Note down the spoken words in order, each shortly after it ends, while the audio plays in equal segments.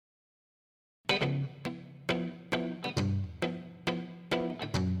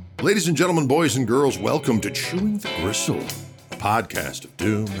Ladies and gentlemen, boys and girls, welcome to Chewing the Gristle, a podcast of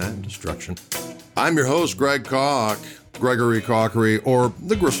doom and destruction. I'm your host, Gregory Cockery, or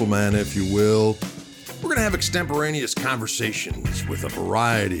the Gristle Man, if you will. We're going to have extemporaneous conversations with a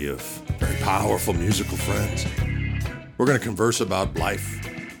variety of very powerful musical friends. We're going to converse about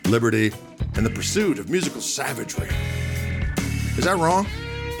life, liberty, and the pursuit of musical savagery. Is that wrong?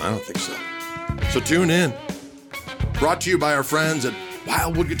 I don't think so. So tune in. Brought to you by our friends at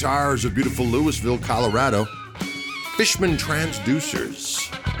Wildwood Guitars of beautiful Louisville, Colorado. Fishman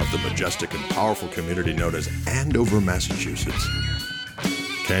Transducers of the majestic and powerful community known as Andover, Massachusetts.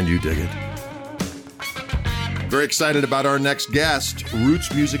 Can you dig it? Very excited about our next guest,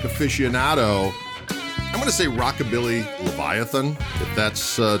 roots music aficionado. I'm going to say Rockabilly Leviathan. If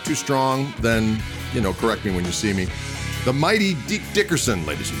that's too strong, then, correct me when you see me. The mighty Deke Dickerson,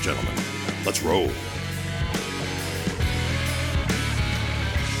 ladies and gentlemen. Let's roll.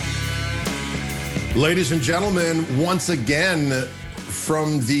 Ladies and gentlemen, once again,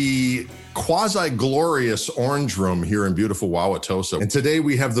 from the quasi-glorious Orange Room here in beautiful Wauwatosa. And today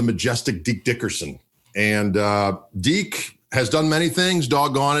we have the majestic Deke Dickerson. And Deke has done many things,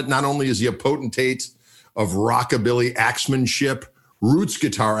 doggone it. Not only is he a potentate of rockabilly axemanship, roots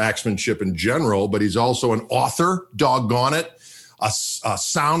guitar axemanship in general, but he's also an author, doggone it, a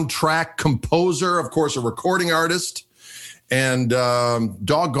soundtrack composer, of course, a recording artist. And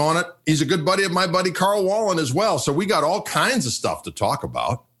doggone it, he's a good buddy of my buddy Carl Wallen as well. So we got all kinds of stuff to talk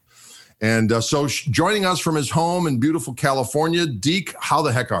about. And so joining us from his home in beautiful California, Deke, how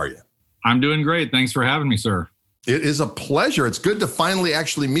the heck are you? I'm doing great. Thanks for having me, sir. It is a pleasure. It's good to finally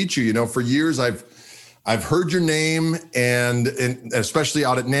actually meet you. For years I've heard your name and especially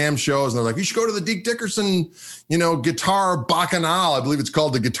out at NAMM shows, and they're like, you should go to the Deke Dickerson, guitar bacchanal. I believe it's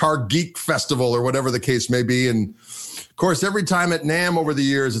called the Guitar Geek Festival or whatever the case may be. And of course, every time at NAMM over the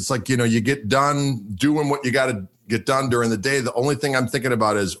years, it's like, you get done doing what you got to get done during the day. The only thing I'm thinking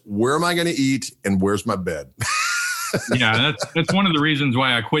about is where am I going to eat and where's my bed? Yeah, that's one of the reasons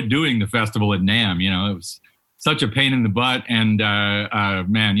why I quit doing the festival at NAMM. It was such a pain in the butt, and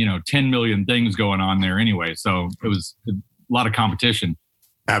 10 million things going on there anyway. So it was a lot of competition.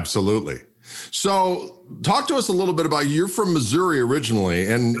 Absolutely. So talk to us a little bit about, you're from Missouri originally,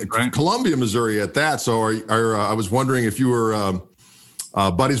 and right. Columbia, Missouri at that. So I was wondering if you were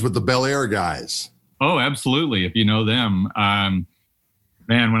buddies with the Bel Air guys. Oh, absolutely. If you know them.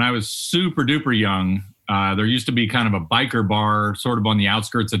 When I was super duper young, there used to be kind of a biker bar sort of on the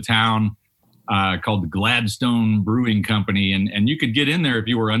outskirts of town called the Gladstone Brewing Company. And you could get in there if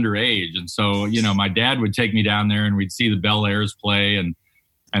you were underage. And so, my dad would take me down there and we'd see the Bel Airs play. And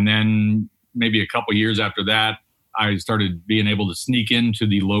then maybe a couple years after that, I started being able to sneak into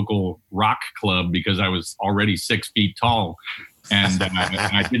the local rock club because I was already 6 feet tall. And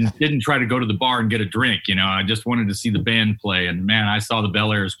I didn't try to go to the bar and get a drink. I just wanted to see the band play. And man, I saw the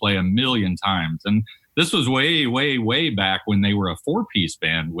Bel Airs play a million times. And this was way, way, way back when they were a 4-piece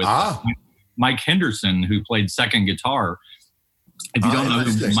band with Mike Henderson, who played second guitar. If you don't know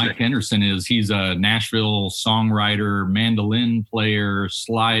who Mike Henderson is, he's a Nashville songwriter, mandolin player,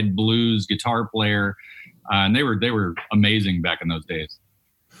 slide blues guitar player. And they were amazing back in those days.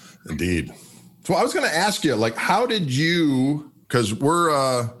 Indeed. So I was going to ask you, how did you, because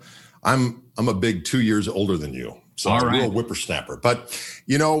I'm a big 2 years older than you. So I'm a real whippersnapper. But,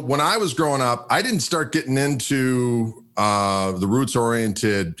 when I was growing up, I didn't start getting into the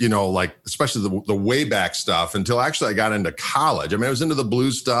roots-oriented, especially the way back stuff until actually I got into college. I was into the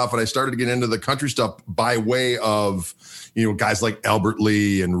blues stuff, and I started to get into the country stuff by way of, guys like Albert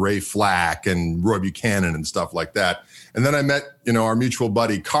Lee and Ray Flack and Roy Buchanan and stuff like that. And then I met, our mutual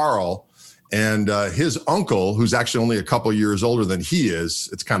buddy Carl, and his uncle, who's actually only a couple years older than he is.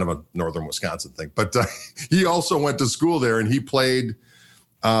 It's kind of a northern Wisconsin thing, but he also went to school there, and he played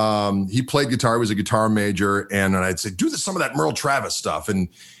guitar. He was a guitar major, and I'd say, do some of that Merle Travis stuff. And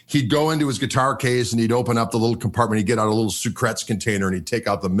he'd go into his guitar case, and he'd open up the little compartment. He'd get out a little Sucrets container, and he'd take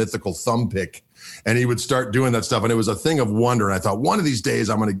out the mythical thumb pick, and he would start doing that stuff. And it was a thing of wonder. And I thought, one of these days,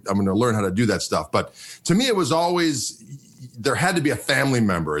 I'm gonna learn how to do that stuff. But to me, it was always, there had to be a family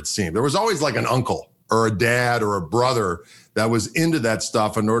member, it seemed. There was always like an uncle or a dad or a brother that was into that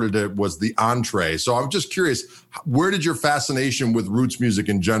stuff was the entree. So I'm just curious, where did your fascination with roots music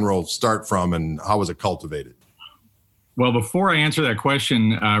in general start from, and how was it cultivated? Well, before I answer that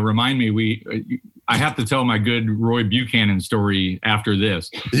question, remind me, I have to tell my good Roy Buchanan story after this.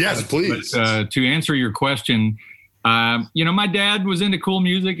 Yes, please. But, to answer your question, my dad was into cool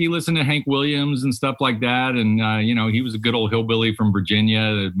music. He listened to Hank Williams and stuff like that. And, he was a good old hillbilly from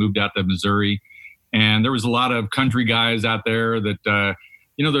Virginia that moved out to Missouri. And there was a lot of country guys out there that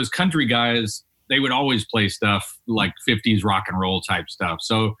those country guys, they would always play stuff like 50s rock and roll type stuff.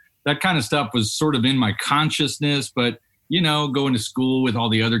 So that kind of stuff was sort of in my consciousness, but, going to school with all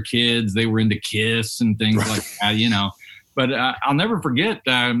the other kids, they were into Kiss and things like that, But I'll never forget,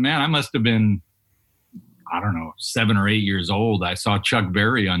 man, I must have been, I don't know, 7 or 8 years old. I saw Chuck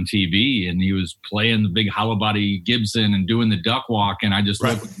Berry on TV, and he was playing the big hollow body Gibson and doing the duck walk. And I just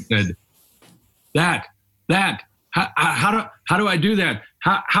looked and said, how do I do that?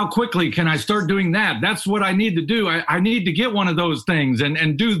 How quickly can I start doing that? That's what I need to do. I need to get one of those things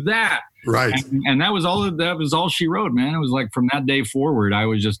and do that. Right. And that was all she wrote, man. It was like from that day forward, I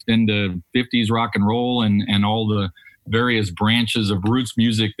was just into 50s rock and roll and all the various branches of roots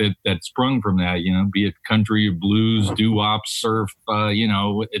music that sprung from that, be it country, blues, doo-wop, surf,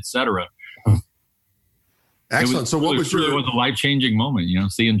 et cetera. Excellent. So what was was a life-changing moment,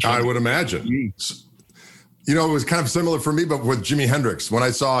 seeing Chuck. I would imagine. It was kind of similar for me, but with Jimi Hendrix. When I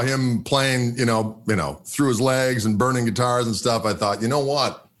saw him playing, through his legs and burning guitars and stuff, I thought, you know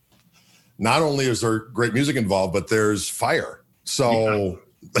what? Not only is there great music involved, but there's fire. So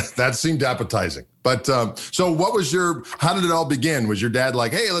that seemed appetizing. But so how did it all begin? Was your dad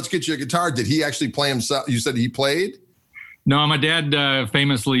like, hey, let's get you a guitar? Did he actually play himself? You said he played? No, my dad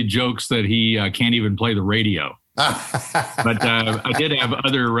famously jokes that he can't even play the radio. But I did have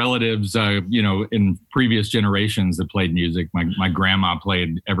other relatives, in previous generations that played music. My grandma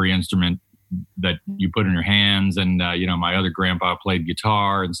played every instrument that you put in your hands. And, my other grandpa played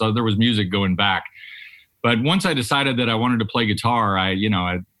guitar. And so there was music going back. But once I decided that I wanted to play guitar, I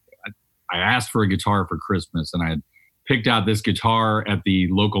asked for a guitar for Christmas, and I had picked out this guitar at the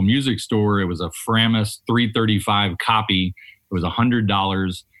local music store. It was a Framus 335 copy. It was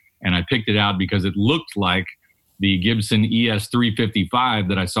 $100. And I picked it out because it looked like the Gibson ES 355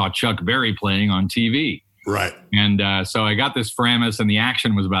 that I saw Chuck Berry playing on TV. Right. And so I got this Framus, and the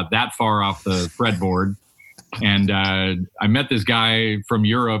action was about that far off the fretboard. And I met this guy from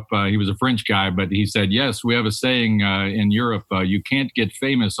Europe. He was a French guy, but he said, yes, we have a saying in Europe, you can't get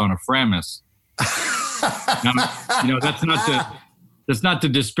famous on a Framus. Now, that's not to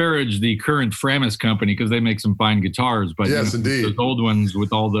disparage the current Framus company, because they make some fine guitars. But yes, indeed, those old ones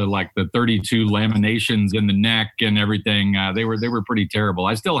with all the 32 laminations in the neck and everything, they were pretty terrible.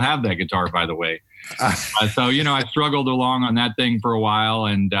 I still have that guitar, by the way. So I struggled along on that thing for a while,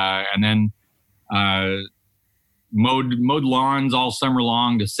 and then mowed lawns all summer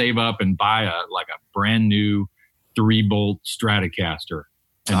long to save up and buy a brand new 3-bolt Stratocaster.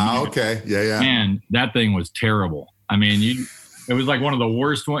 And okay. Yeah. Man, that thing was terrible. I mean, it was like one of the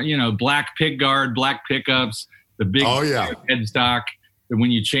worst ones, black pick guard, black pickups, the big headstock. And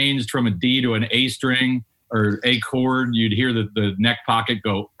when you changed from a D to an A string or A chord, you'd hear the neck pocket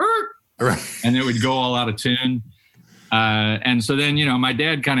go, and it would go all out of tune. And so then, my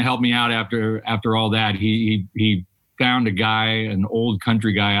dad kind of helped me out after all that. He found a guy, an old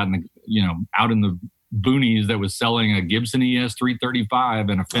country guy out in the boonies that was selling a Gibson ES 335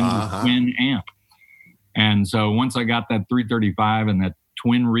 and a Fender Twin amp. And so once I got that 335 and that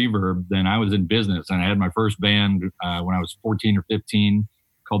twin reverb, then I was in business. And I had my first band when I was 14 or 15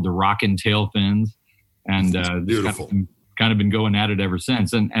 called the Rockin' Tail Fins. And beautiful. Kind of been going at it ever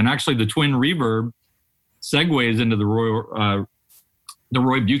since. And actually the twin reverb segues into the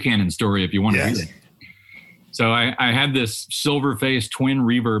Roy Buchanan story, if you want to read it. So I had this silver-faced twin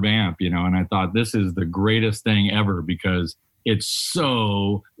reverb amp, and I thought this is the greatest thing ever because it's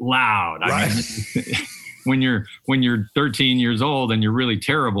so loud. Right. I mean, when you're 13 years old and you're really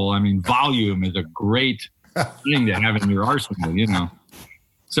terrible, I mean, volume is a great thing to have in your arsenal,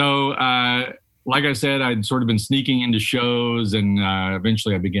 So, like I said, I'd sort of been sneaking into shows, and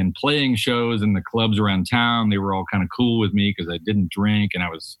eventually I began playing shows in the clubs around town. They were all kind of cool with me because I didn't drink and I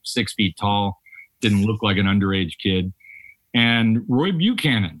was 6 feet tall, didn't look like an underage kid. And Roy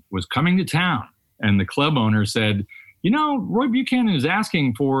Buchanan was coming to town, and the club owner said, Roy Buchanan is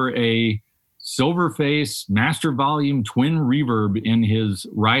asking for a Silverface Master Volume twin reverb in his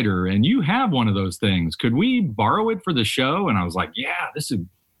rider, and you have one of those things. Could we borrow it for the show? And I was like, yeah,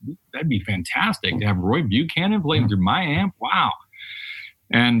 that'd be fantastic to have Roy Buchanan playing through my amp. Wow.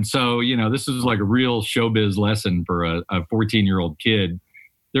 And so, this is like a real showbiz lesson for a 14-year-old kid.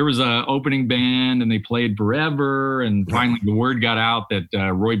 There was a opening band and they played forever. And finally the word got out that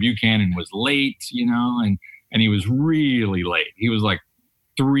Roy Buchanan was late, and he was really late. He was like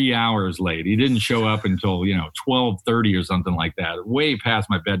 3 hours late. He didn't show up until, 12:30 or something like that, way past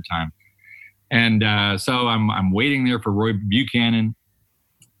my bedtime. And so I'm waiting there for Roy Buchanan.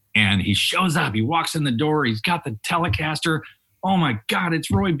 And he shows up. He walks in the door. He's got the Telecaster. Oh, my God, it's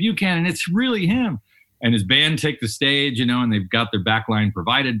Roy Buchanan. It's really him. and his band take the stage, and they've got their backline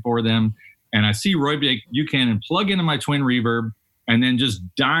provided for them. And I see Roy Buchanan plug into my twin reverb and then just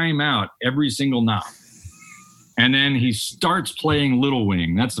dime out every single knob. And then he starts playing Little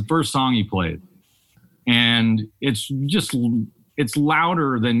Wing. That's the first song he played. And it's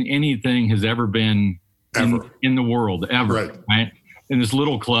louder than anything has ever been in the world, ever. Right? In this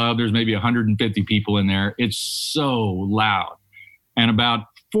little club, there's maybe 150 people in there. It's so loud. And about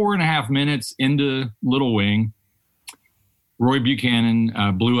 4.5 minutes into Little Wing, Roy Buchanan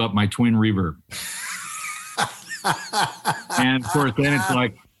blew up my twin reverb. And of course, then it's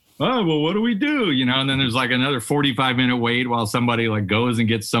like, oh, well, what do we do? And then there's like another 45-minute wait while somebody like goes and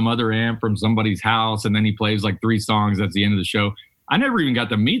gets some other amp from somebody's house. And then he plays like 3 songs. That's the end of the show. I never even got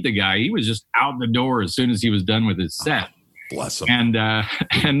to meet the guy. He was just out the door as soon as he was done with his set. Bless him. And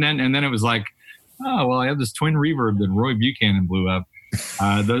then it was like, oh, well, I have this twin reverb that Roy Buchanan blew up.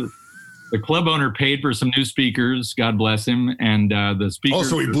 The club owner paid for some new speakers, God bless him. And the speakers. Oh,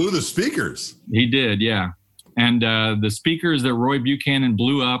 so he blew the speakers. He did, yeah. And the speakers that Roy Buchanan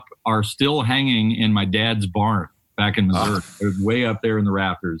blew up are still hanging in my dad's barn back in Missouri. They're way up there in the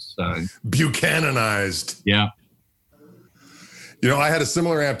rafters. Buchananized. Yeah. I had a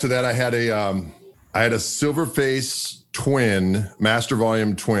similar amp to that. I had a Silverface twin, master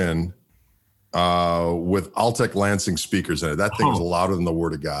volume twin, with Altec Lansing speakers in it. That thing was louder than the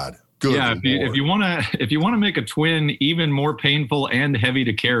word of God. Good. Yeah, if you want to make a twin even more painful and heavy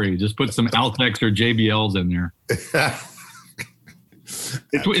to carry, just put some Altecs or JBLs in there.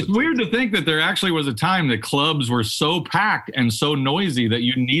 It's weird to think that there actually was a time that clubs were so packed and so noisy that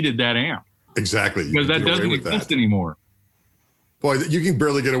you needed that amp. Exactly. Because that doesn't exist anymore. Boy, you can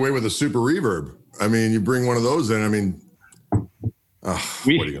barely get away with a super reverb. I mean, you bring one of those in. What are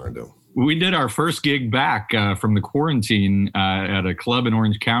you going to do? We did our first gig back from the quarantine at a club in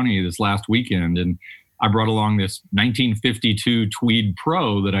Orange County this last weekend. And I brought along this 1952 Tweed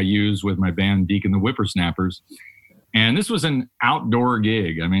Pro that I used with my band Deacon the Whippersnappers. And this was an outdoor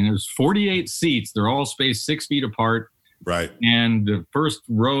gig. I mean, there's 48 seats. They're all spaced 6 feet apart. Right. And the first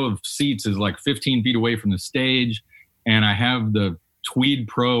row of seats is like 15 feet away from the stage. And I have the Tweed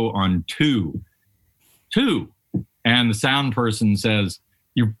Pro on 2. And the sound person says,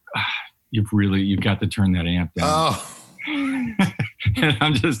 you've got to turn that amp down. Oh. And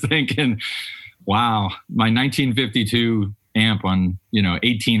I'm just thinking, wow, my 1952 amp on,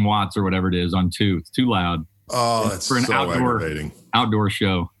 18 watts or whatever it is on 2. It's too loud. Oh, that's for an so aggravating outdoor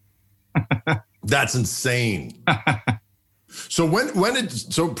show. That's insane. So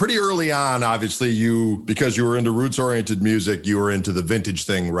so pretty early on, obviously because you were into roots oriented music, you were into the vintage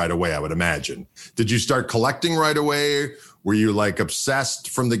thing right away, I would imagine. Did you start collecting right away? Were you like obsessed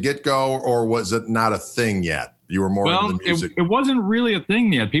from the get go, or was it not a thing yet? You were more into the music. It wasn't really a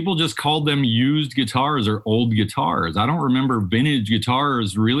thing yet. People just called them used guitars or old guitars. I don't remember vintage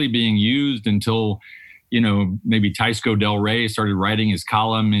guitars really being used until, maybe Tysko Del Rey started writing his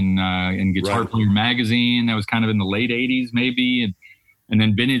column in Guitar Player magazine. That was kind of in the late 80s, maybe. And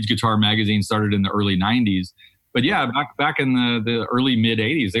then Vintage Guitar magazine started in the early 90s. But yeah, back in the early mid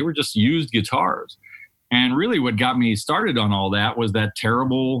 80s, they were just used guitars. And really what got me started on all that was that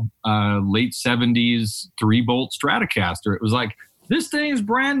terrible late 70s 3-bolt Stratocaster. It was like, this thing is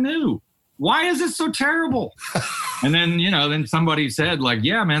brand new. Why is it so terrible? And then, then somebody said like,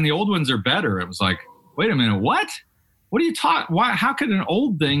 yeah, man, the old ones are better. It was like, wait a minute, what? What are you talking? Why? How could an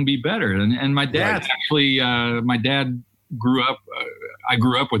old thing be better? And my dad my dad grew up. I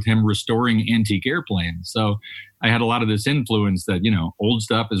grew up with him restoring antique airplanes, so I had a lot of this influence that old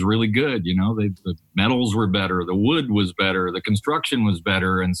stuff is really good. The metals were better, the wood was better, the construction was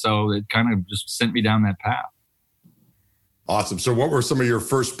better, and so it kind of just sent me down that path. Awesome. So, what were some of your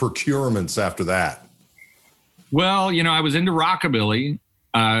first procurements after that? Well, I was into rockabilly.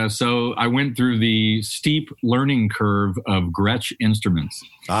 So I went through the steep learning curve of Gretsch instruments.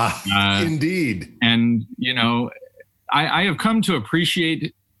 Indeed. And, I have come to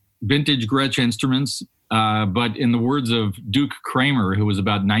appreciate vintage Gretsch instruments. But in the words of Duke Kramer, who was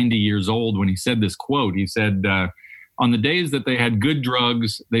about 90 years old when he said this quote, he said, on the days that they had good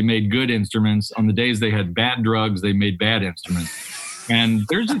drugs, they made good instruments. On the days they had bad drugs, they made bad instruments. And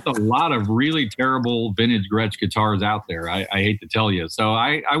there's just a lot of really terrible vintage Gretsch guitars out there. I hate to tell you. So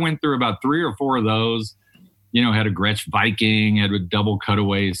I went through about 3 or 4 of those. Had a Gretsch Viking, had a double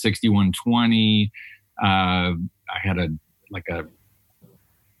cutaway 6120. I had a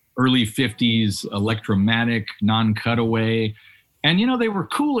early 50s Electromatic non-cutaway. And, they were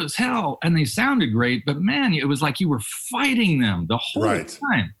cool as hell and they sounded great. But, man, it was like you were fighting them the whole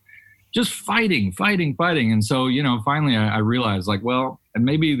time. Just fighting. And so, finally I realized like, well,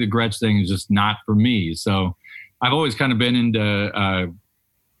 maybe the Gretsch thing is just not for me. So I've always kind of been into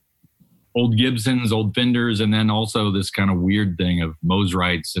old Gibsons, old Fenders, and then also this kind of weird thing of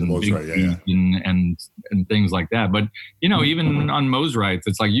Mosrites and and things like that. But even on Mosrites,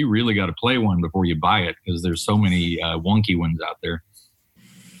 it's like you really got to play one before you buy it because there's so many wonky ones out there.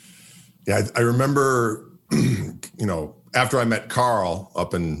 Yeah, I remember, after I met Carl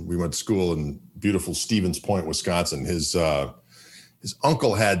we went to school in beautiful Stevens Point, Wisconsin. His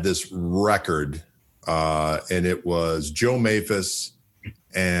uncle had this record, and it was Joe Maphis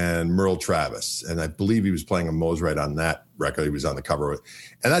and Merle Travis, and I believe he was playing a Mosrite on that record. He was on the cover of it,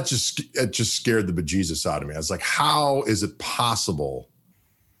 and it just scared the bejesus out of me. I was like, how is it possible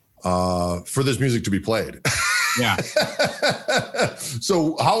for this music to be played? Yeah.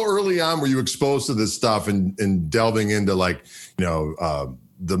 So how early on were you exposed to this stuff and delving into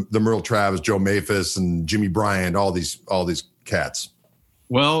the Merle Travis, Joe Maphis, and Jimmy Bryant, all these cats?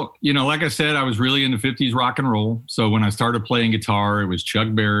 Well, like I said, I was really into 50s rock and roll. So when I started playing guitar, it was Chuck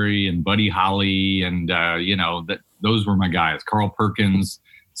Berry and Buddy Holly. And, those were my guys. Carl Perkins,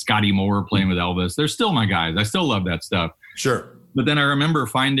 Scotty Moore playing with Elvis. They're still my guys. I still love that stuff. Sure. But then I remember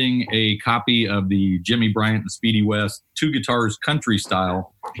finding a copy of the Jimmy Bryant and Speedy West Two Guitars Country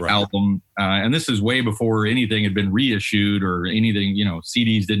Style album. And this is way before anything had been reissued or anything,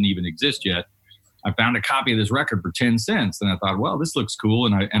 CDs didn't even exist yet. I found a copy of this record for 10 cents and I thought, well, this looks cool.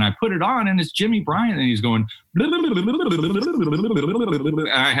 And I put it on and it's Jimmy Bryant and he's going, I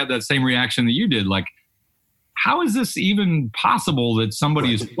had that same reaction that you did. Like, how is this even possible that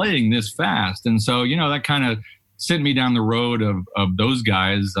somebody is playing this fast? And so, that kind of sent me down the road of those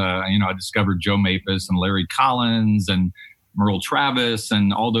guys. I discovered Joe Maphis and Larry Collins and Merle Travis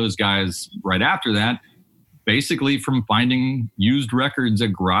and all those guys right after that, basically from finding used records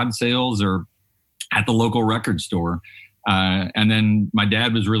at garage sales or at the local record store. And then my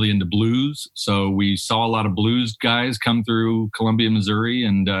dad was really into blues. So we saw a lot of blues guys come through Columbia, Missouri,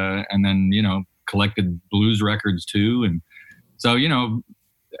 and then, collected blues records too. And so,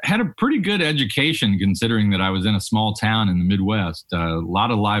 had a pretty good education considering that I was in a small town in the Midwest. A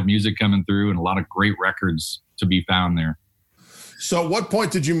lot of live music coming through and a lot of great records to be found there. So at what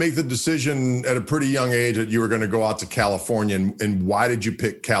point did you make the decision at a pretty young age that you were going to go out to California? And why did you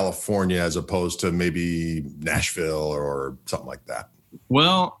pick California as opposed to maybe Nashville or something like that?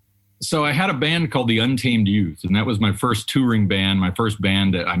 Well, so I had a band called the Untamed Youth, and that was my first touring band, my first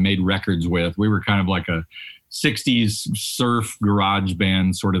band that I made records with. We were kind of like a 60s surf garage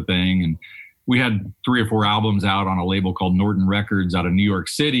band sort of thing. And we had 3 or 4 albums out on a label called Norton Records out of New York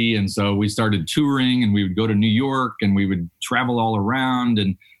City. And so we started touring and we would go to New York and we would travel all around.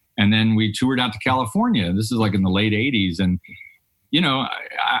 And then we toured out to California. This is like in the late 80s. And,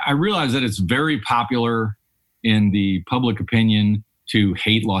 I realized that it's very popular in the public opinion to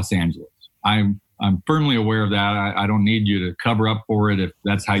hate Los Angeles. I'm firmly aware of that. I don't need you to cover up for it if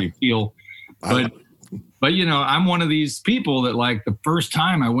that's how you feel. But I'm one of these people that, like, the first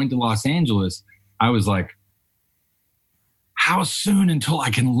time I went to Los Angeles, I was like, how soon until I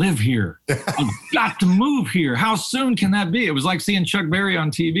can live here? I've got to move here. How soon can that be? It was like seeing Chuck Berry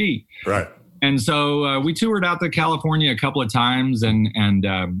on TV. Right. And so we toured out to California a couple of times and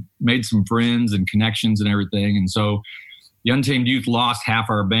made some friends and connections and everything. And so the Untamed Youth lost half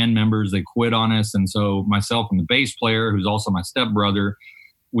our band members. They quit on us. And so myself and the bass player, who's also my stepbrother,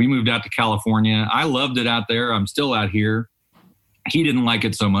 we moved out to California. I loved it out there. I'm still out here. He didn't like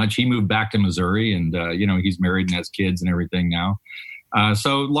it so much. He moved back to Missouri and, he's married and has kids and everything now.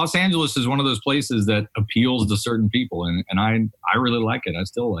 So Los Angeles is one of those places that appeals to certain people. And I really like it. I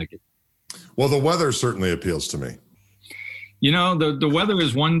still like it. Well, the weather certainly appeals to me. The weather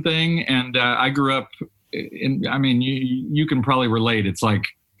is one thing. And I grew up you can probably relate. It's like,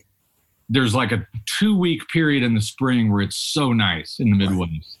 there's like a 2-week period in the spring where it's so nice in the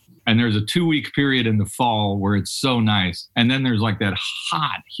Midwest. Right. And there's a 2-week period in the fall where it's so nice. And then there's like that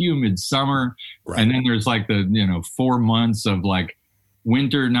hot, humid summer. Right. And then there's like the, 4 months of like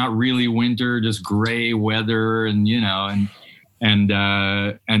winter, not really winter, just gray weather. And,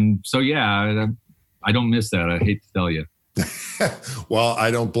 and so, yeah, I don't miss that. I hate to tell you. Well, I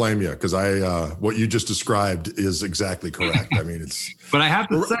don't blame you because what you just described is exactly correct. I mean, but I have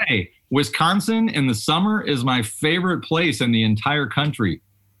to say, Wisconsin in the summer is my favorite place in the entire country.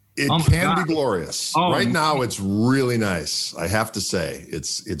 It can be glorious. Right now, it's really nice. I have to say,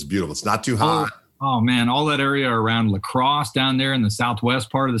 it's beautiful. It's not too hot. Oh man, all that area around La Crosse down there in the southwest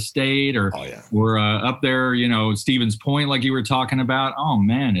part of the state, or we're up there, Stevens Point, like you were talking about. Oh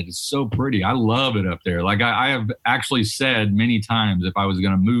man, it is so pretty. I love it up there. Like I have actually said many times, if I was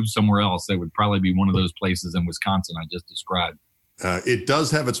going to move somewhere else, that would probably be one of those places in Wisconsin I just described. It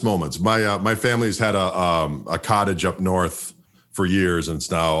does have its moments. My family's had a cottage up north for years, and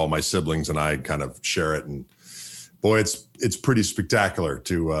it's now all my siblings and I kind of share it. And boy, it's pretty spectacular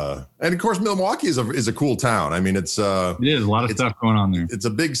to. And of course, Milwaukee is a cool town. I mean, it is a lot of stuff going on there. It's a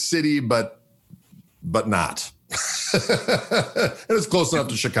big city, but not. And it's close enough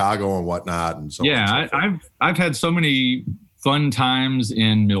to Chicago and whatnot, and so. Yeah, I've had so many fun times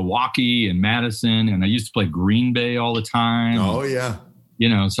in Milwaukee and Madison, and I used to play Green Bay all the time. Oh yeah,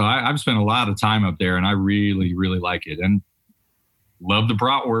 so I've spent a lot of time up there, and I really, really like it, and love the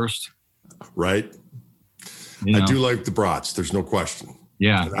bratwurst. Right, I do like the brats. There's no question.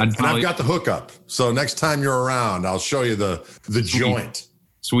 Yeah, and I've got the hookup. So next time you're around, I'll show you the joint.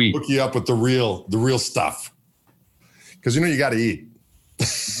 Sweet. Hook you up with the real stuff. Because you got to eat.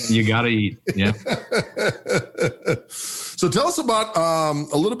 You got to eat. Yeah. So tell us about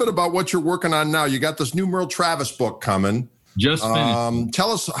a little bit about what you're working on now. You got this new Merle Travis book coming. Just finished.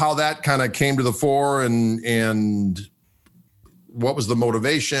 Tell us how that kind of came to the fore and what was the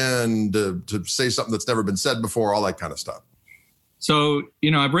motivation to say something that's never been said before, all that kind of stuff. So,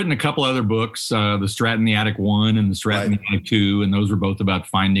 I've written a couple other books, the Strat in the Attic 1 and the Strat in the Attic 2, and those were both about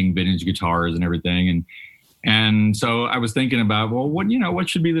finding vintage guitars and everything. And so I was thinking about, well, what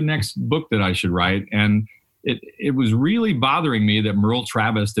should be the next book that I should write? And it was really bothering me that Merle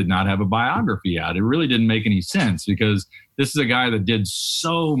Travis did not have a biography out. It really didn't make any sense because this is a guy that did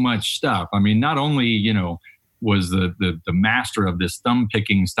so much stuff. I mean, not only, was the master of this thumb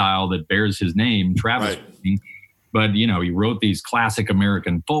picking style that bears his name, Travis, but, he wrote these classic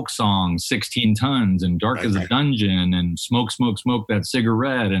American folk songs, 16 Tons and Dark as a Dungeon and Smoke, Smoke, Smoke That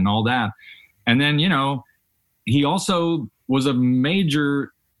Cigarette and all that. And then, he also was a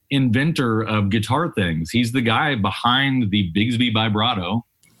major inventor of guitar things. He's the guy behind the Bigsby vibrato.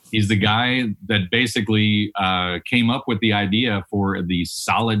 He's the guy that basically came up with the idea for the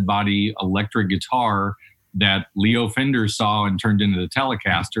solid body electric guitar that Leo Fender saw and turned into the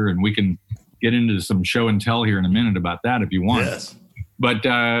Telecaster. And we can get into some show and tell here in a minute about that if you want. Yes. But,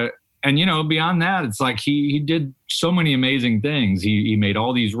 beyond that, it's like he did so many amazing things. He made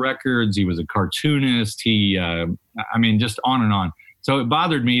all these records. He was a cartoonist. Just on and on. So it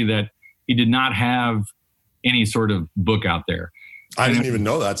bothered me that he did not have any sort of book out there. I didn't even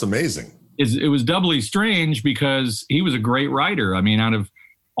know. That's amazing. It was doubly strange because he was a great writer. I mean, out of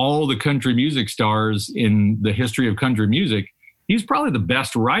all the country music stars in the history of country music, he's probably the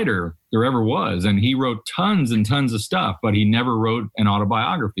best writer there ever was. And he wrote tons and tons of stuff, but he never wrote an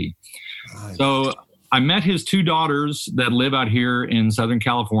autobiography. Nice. So I met his two daughters that live out here in Southern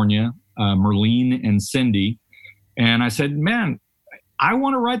California, Merlene and Cindy. And I said, man, I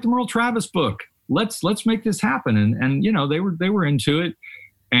want to write the Merle Travis book. Let's make this happen. And they were into it.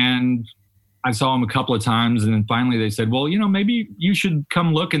 And I saw them a couple of times. And then finally they said, well, maybe you should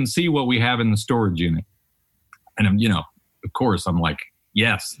come look and see what we have in the storage unit. And of course, I'm like,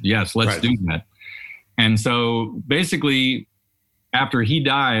 yes, let's do that. And so basically, after he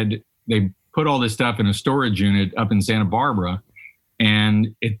died, they put all this stuff in a storage unit up in Santa Barbara,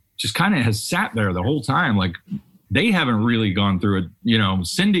 and it just kind of has sat there the whole time. Like, they haven't really gone through it.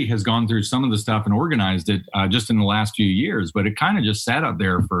 Cindy has gone through some of the stuff and organized it just in the last few years, but it kind of just sat out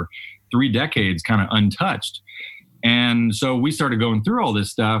there for 3 decades, kind of untouched. And so we started going through all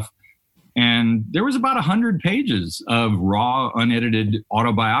this stuff. And there was about 100 pages of raw, unedited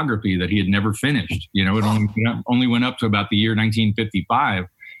autobiography that he had never finished. It only went up to about the year 1955.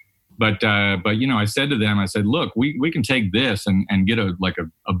 But I said to them, look, we can take this and get a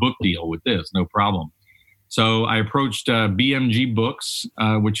book deal with this, no problem. So I approached BMG Books,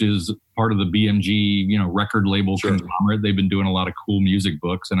 which is part of the BMG, record label conglomerate. They've been doing a lot of cool music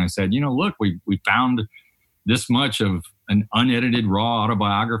books. And I said, look, we found this much of an unedited raw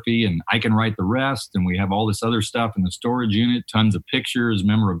autobiography, and I can write the rest. And we have all this other stuff in the storage unit, tons of pictures,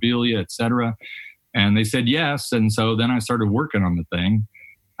 memorabilia, etc. And they said yes. And so then I started working on the thing.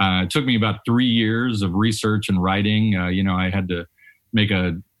 It took me about 3 years of research and writing. I had to make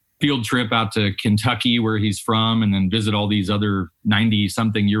a field trip out to Kentucky, where he's from, and then visit all these other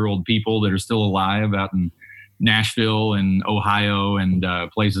 90-something-year-old people that are still alive out in Nashville and Ohio and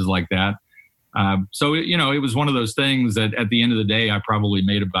places like that. So it was one of those things that at the end of the day, I probably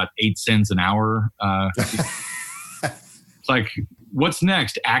made about 8 cents an hour. It's like, what's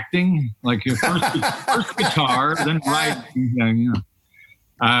next? Acting? Like first guitar, then writing.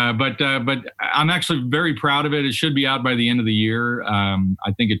 But I'm actually very proud of it. It should be out by the end of the year.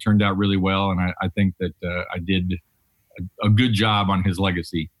 I think it turned out really well, and I think that I did a good job on his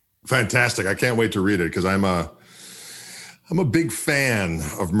legacy. Fantastic! I can't wait to read it because I'm I'm a big fan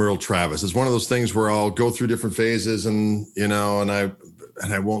of Merle Travis. It's one of those things where I'll go through different phases and I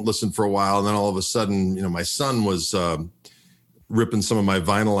won't listen for a while. And then all of a sudden, my son was ripping some of my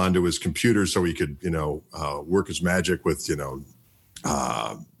vinyl onto his computer so he could, work his magic with,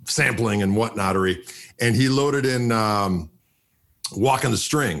 sampling and whatnottery. And he loaded in Walking the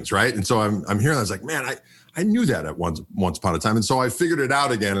Strings, right? And so I'm hearing, I was like, man, I knew that at once upon a time. And so I figured it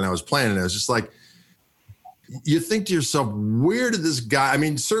out again and I was playing it. I was just like, you think to yourself, where did this guy,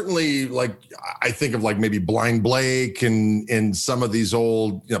 certainly like I think of like maybe Blind Blake and some of these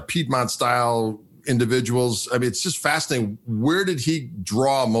old, Piedmont style individuals. It's just fascinating. Where did he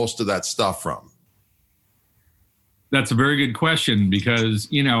draw most of that stuff from? That's a very good question because,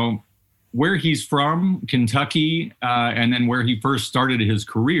 where he's from, Kentucky, and then where he first started his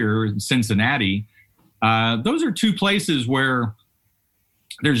career, Cincinnati, those are two places where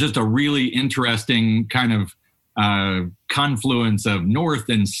there's just a really interesting kind of confluence of North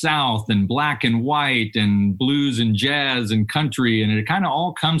and South and black and white and blues and jazz and country. And it kind of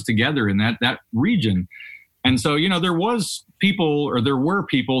all comes together in that region. And so, there were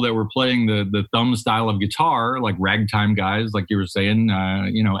people that were playing the thumb style of guitar, like ragtime guys, like you were saying,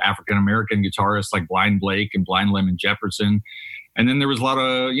 African-American guitarists like Blind Blake and Blind Lemon Jefferson. And then there was a lot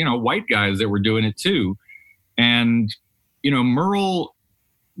of, white guys that were doing it too. And, Merle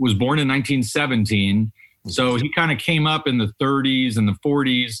was born in 1917. So he kind of came up in the 30s and the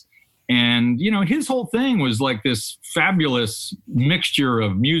 40s. And, his whole thing was like this fabulous mixture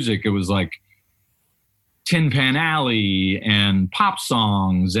of music. It was like Tin Pan Alley and pop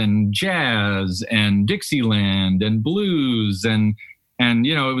songs and jazz and Dixieland and blues. And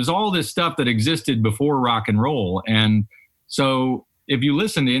it was all this stuff that existed before rock and roll. And so if you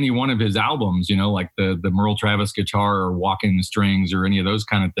listen to any one of his albums, like the Merle Travis guitar or Walking the Strings or any of those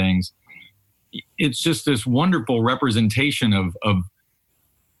kind of things, it's just this wonderful representation of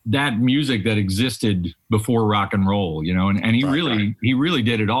that music that existed before rock and roll, and he really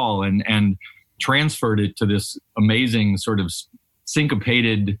did it all and transferred it to this amazing sort of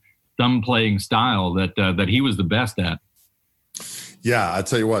syncopated thumb playing style that he was the best at. Yeah, I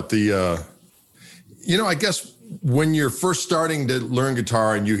tell you what, I guess when you're first starting to learn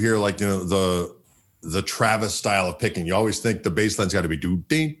guitar and you hear like, the Travis style of picking, you always think the bass line's got to be do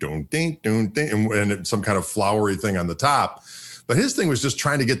ding, ding, ding, ding, ding, and some kind of flowery thing on the top. But his thing was just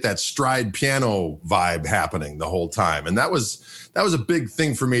trying to get that stride piano vibe happening the whole time. And that was a big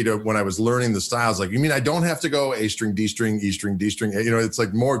thing for me when I was learning the styles. Like, you mean I don't have to go A string, D string, E string, D string? It's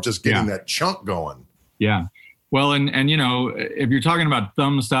like more just getting that chunk going. Yeah. Well, and if you're talking about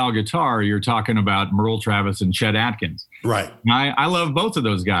thumb style guitar, you're talking about Merle Travis and Chet Atkins. Right. I love both of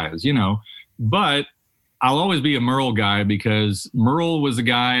those guys, but I'll always be a Merle guy because Merle was a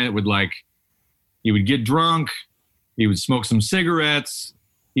guy that he would get drunk. He would smoke some cigarettes.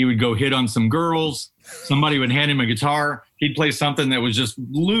 He would go hit on some girls. Somebody would hand him a guitar. He'd play something that was just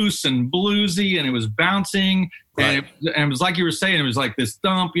loose and bluesy and it was bouncing. Right. And it was like you were saying, it was like this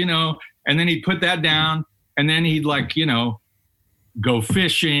thump, and then he'd put that down and then he'd go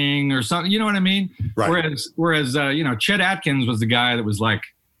fishing or something. You know what I mean? Right. Whereas Chet Atkins was the guy that was like,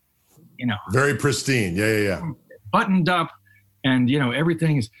 very pristine. Yeah. Buttoned up and,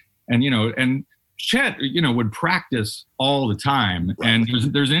 everything is, and Chet, would practice all the time. Right.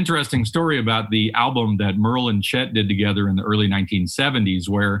 And there's an interesting story about the album that Merle and Chet did together in the early 1970s,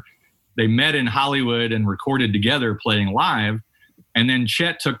 where they met in Hollywood and recorded together playing live. And then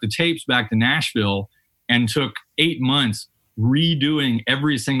Chet took the tapes back to Nashville and took 8 months redoing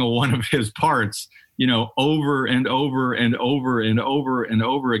every single one of his parts, over and over and over and over and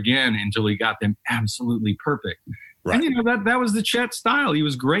over again until he got them absolutely perfect. Right. And that was the Chet style. He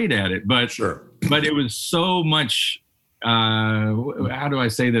was great at it, but sure. But it was so much. How do I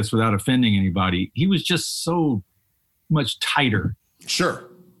say this without offending anybody? He was just so much tighter. Sure.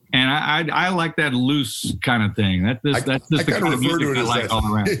 And I like that loose kind of thing. That's just the kind of music I like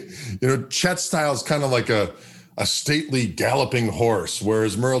all around. Chet's style is kind of like a stately galloping horse,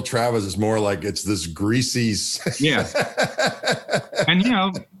 whereas Merle Travis is more like it's this greasy. Yeah. And,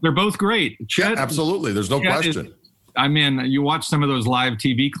 they're both great. Chet, yeah, absolutely. There's no question. You watch some of those live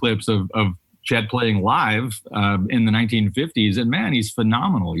TV clips of Chet playing live in the 1950s, and man, he's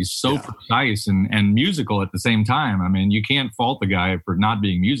phenomenal. He's so precise and musical at the same time. You can't fault the guy for not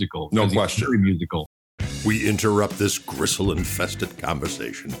being musical. No question. He's very musical. We interrupt this gristle-infested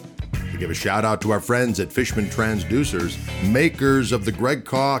conversation to give a shout out to our friends at Fishman Transducers, makers of the Greg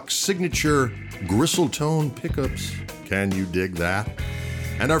Koch signature Gristle-tone pickups. Can you dig that?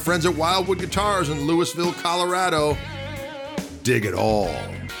 And our friends at Wildwood Guitars in Louisville, Colorado. Dig it all.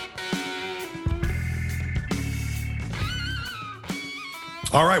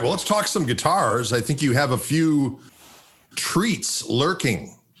 All right, well, let's talk some guitars. I think you have a few treats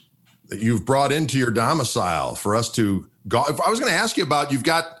lurking that you've brought into your domicile for us to go. If I was going to ask you about, you've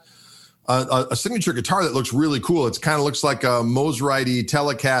got a signature guitar that looks really cool. It kind of looks like a Mosrite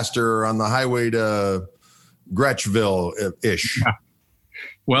Telecaster on the highway to Gretchville-ish. Yeah.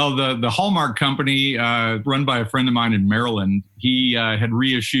 Well, the Hallmark company, run by a friend of mine in Maryland, he had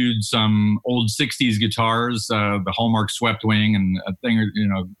reissued some old 60s guitars, the Hallmark Swept-Wing and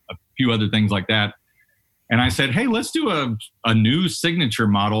a few other things like that. And I said, hey, let's do a new signature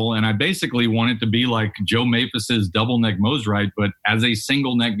model. And I basically want it to be like Joe Mapus's double neck Mosrite, but as a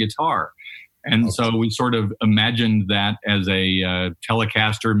single neck guitar. And so we sort of imagined that as a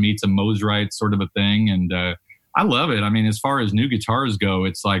Telecaster meets a Mosrite sort of a thing. And I love it. I mean, as far as new guitars go,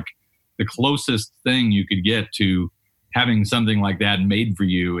 it's like the closest thing you could get to having something like that made for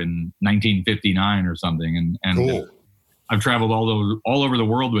you in 1959 or something. And cool. I've traveled all over the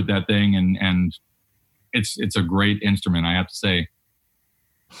world with that thing, and it's a great instrument, I have to say.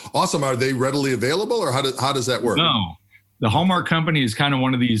 Awesome. Are they readily available, or how does that work? No. The Hallmark company is kind of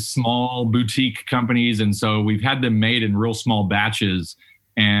one of these small boutique companies, and so we've had them made in real small batches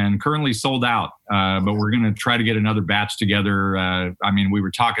and currently sold out. But we're going to try to get another batch together. I mean, we were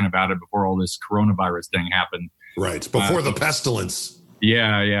talking about it before all this coronavirus thing happened. Right, before the pestilence.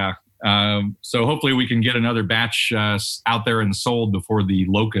 Yeah. So hopefully we can get another batch out there and sold before the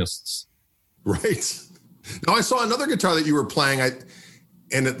locusts. Right. Now, I saw another guitar that you were playing,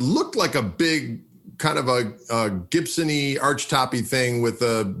 and it looked like a big kind of a Gibson-y arch-toppy thing with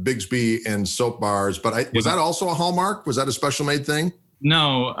a Bigsby and soap bars. But was that also a Hallmark? Was that a special-made thing?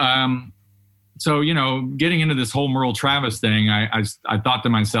 No. So, getting into this whole Merle Travis thing, I thought to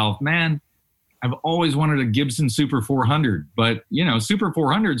myself, man, I've always wanted a Gibson Super 400. But, Super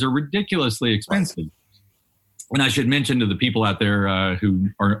 400s are ridiculously expensive. Right. And I should mention to the people out there who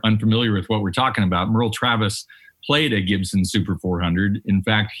are unfamiliar with what we're talking about, Merle Travis played a Gibson Super 400. In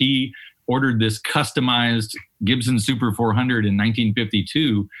fact, he ordered this customized Gibson Super 400 in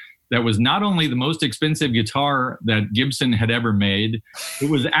 1952 that was not only the most expensive guitar that Gibson had ever made, it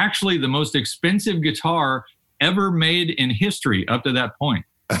was actually the most expensive guitar ever made in history up to that point,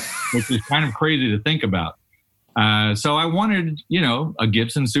 which is kind of crazy to think about. So I wanted, a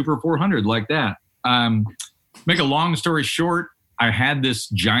Gibson Super 400 like that. Make a long story short, I had this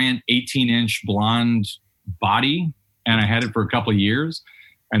giant 18-inch blonde body, and I had it for a couple of years.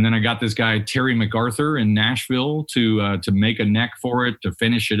 And then I got this guy, Terry MacArthur in Nashville to make a neck for it, to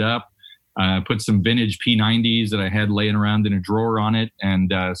finish it up, put some vintage P90s that I had laying around in a drawer on it.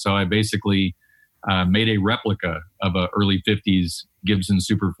 And so I basically made a replica of a early 50s Gibson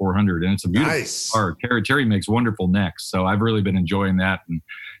Super 400. And it's a beautiful guitar. Terry makes wonderful necks. So I've really been enjoying that and,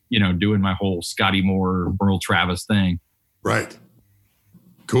 doing my whole Scotty Moore, Merle Travis thing. Right.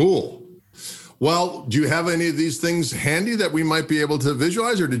 Cool. Well, do you have any of these things handy that we might be able to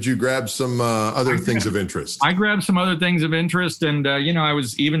visualize, or did you grab some other things of interest? I grabbed some other things of interest, and, I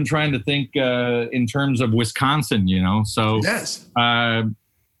was even trying to think in terms of Wisconsin, so yes. I'll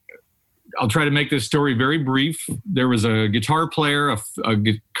try to make this story very brief. There was a guitar player, a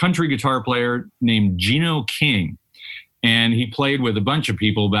country guitar player named Geno King, and he played with a bunch of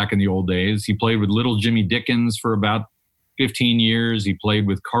people back in the old days. He played with Little Jimmy Dickens for about 15 years. He played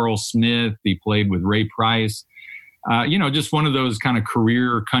with Carl Smith. He played with Ray Price. Just one of those kind of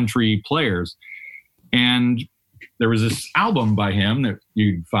career country players. And there was this album by him that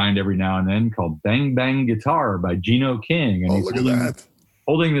you'd find every now and then called Bang Bang Guitar by Geno King. And look at that.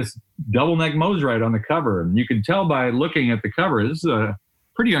 Holding this double neck Mosrite on the cover. And you can tell by looking at the cover, this is a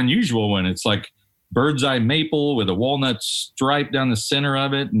pretty unusual one. It's like bird's eye maple with a walnut stripe down the center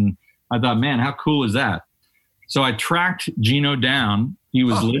of it. And I thought, man, how cool is that? So I tracked Geno down. He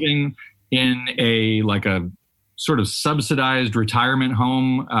was living in a sort of subsidized retirement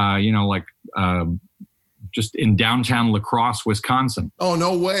home, just in downtown La Crosse, Wisconsin. Oh,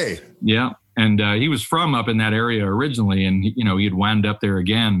 no way. Yeah. And he was from up in that area originally. And, he had wound up there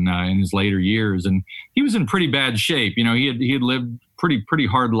again in his later years. And he was in pretty bad shape. He had lived pretty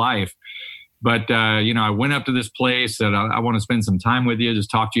hard life. But, I went up to this place, said, I want to spend some time with you,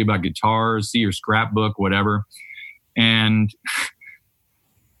 just talk to you about guitars, see your scrapbook, whatever. And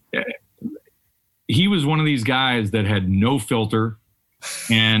he was one of these guys that had no filter.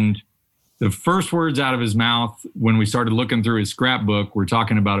 And the first words out of his mouth when we started looking through his scrapbook were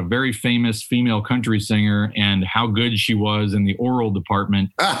talking about a very famous female country singer and how good she was in the oral department.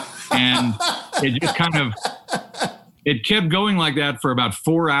 And it just kind of... It kept going like that for about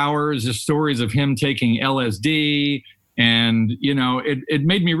 4 hours, just stories of him taking LSD. And, it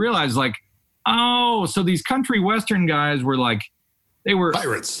made me realize so these country Western guys were They were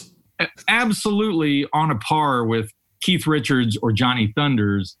Pirates. Absolutely on a par with Keith Richards or Johnny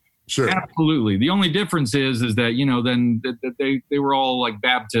Thunders. Sure. Absolutely. The only difference is that, then they were all like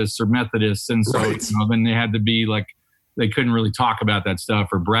Baptists or Methodists. And so, right. Then they had to be like, they couldn't really talk about that stuff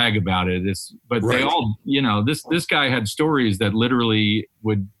or brag about it. But right. They all, this guy had stories that literally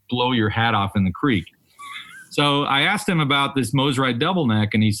would blow your hat off in the creek. So I asked him about this Mosrite double neck,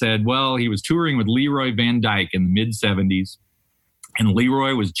 and he said, well, he was touring with Leroy Van Dyke in the mid-'70s. And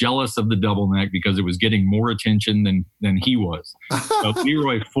Leroy was jealous of the double neck because it was getting more attention than he was. So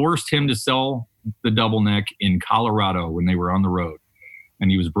Leroy forced him to sell the double neck in Colorado when they were on the road. And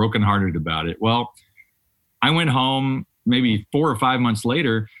he was brokenhearted about it. Well, I went home maybe 4 or 5 months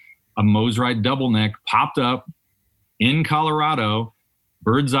later, a Mosrite double neck popped up in Colorado,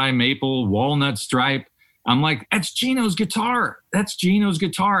 bird's eye maple, walnut stripe. I'm like, that's Gino's guitar. That's Gino's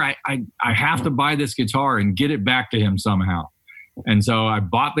guitar. I have to buy this guitar and get it back to him somehow. And so I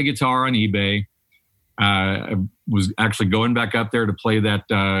bought the guitar on eBay. I was actually going back up there to play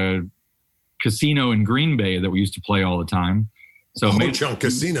that casino in Green Bay that we used to play all the time. So Ho-Chunk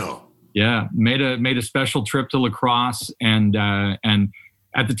Casino. Yeah, made a special trip to La Crosse, and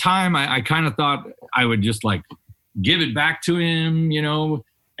at the time I kind of thought I would just like give it back to him,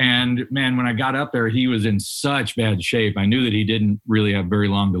 And man, when I got up there, he was in such bad shape. I knew that he didn't really have very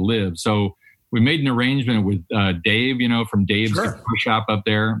long to live. So we made an arrangement with Dave, from Dave's Sure. guitar shop up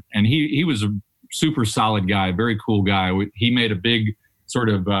there. And he was a super solid guy, very cool guy. He made a big sort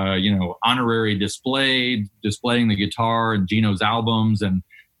of, honorary display, displaying the guitar and Gino's albums. And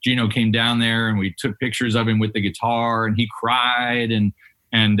Gino came down there and we took pictures of him with the guitar, and he cried. And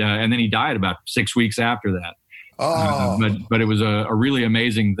then he died about 6 weeks after that. Oh. But it was a really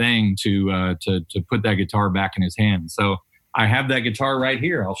amazing thing to put that guitar back in his hand. So I have that guitar right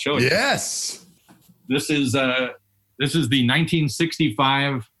here. I'll show you. Yes. This is the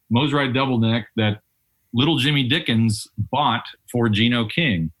 1965 Mosrite double neck that little Jimmy Dickens bought for Gino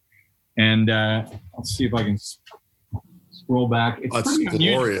King. And let's see if I can scroll back. It's That's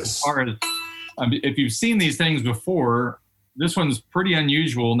glorious. As far as, if you've seen these things before, this one's pretty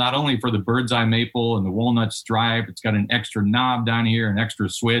unusual, not only for the bird's eye maple and the walnut stripe. It's got an extra knob down here, an extra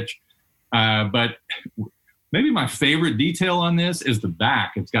switch. But maybe my favorite detail on this is the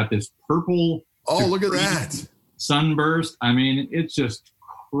back. It's got this purple. Oh, look at that. Sunburst. I mean, it's just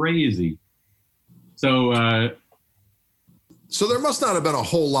crazy. So there must not have been a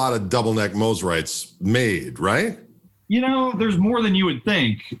whole lot of double neck Mosrites made, right? There's more than you would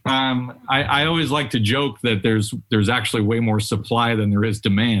think. I always like to joke that there's actually way more supply than there is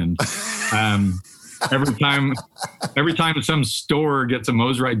demand. Every time some store gets a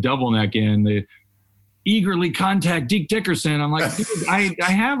Mosrite double neck in, they eagerly contact Deke Dickerson. I'm like, dude, I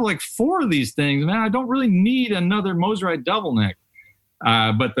have like 4 of these things, man. I don't really need another Mosrite double neck.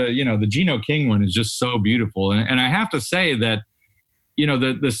 But the Gino King one is just so beautiful. And I have to say that, the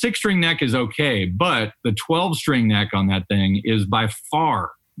 6-string neck is okay, but the 12-string neck on that thing is by far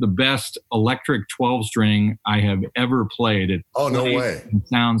the best electric 12-string I have ever played. It no way.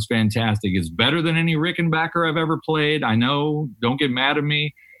 Sounds fantastic. It's better than any Rickenbacker I've ever played. I know, don't get mad at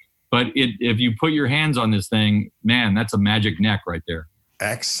me, but if you put your hands on this thing, man, that's a magic neck right there.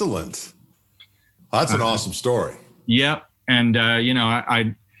 Excellent. That's an awesome story. Yep. And,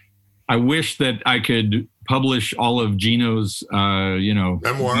 I wish that I could publish all of Gino's,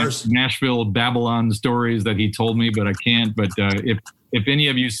 memoirs, Nashville Babylon stories that he told me, but I can't. But if any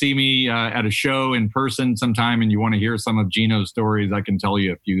of you see me at a show in person sometime and you want to hear some of Gino's stories, I can tell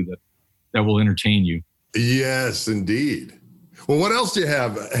you a few that will entertain you. Yes, indeed. Well, what else do you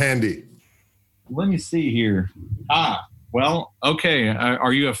have handy? Let me see here. Well, okay.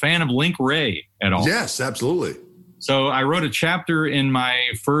 Are you a fan of Link Wray at all? Yes, absolutely. So I wrote a chapter in my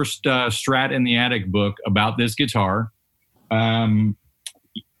first Strat in the Attic book about this guitar.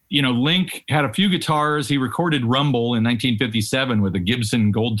 Link had a few guitars. He recorded Rumble in 1957 with a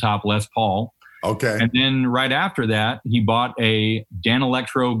Gibson Gold Top Les Paul. Okay. And then right after that, he bought a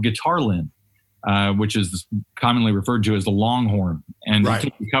Danelectro Guitar Lin, which is commonly referred to as the Longhorn. And right.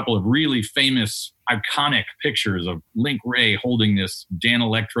 He took a couple of really famous, iconic pictures of Link Wray holding this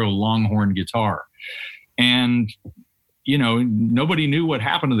Danelectro Longhorn guitar. And, nobody knew what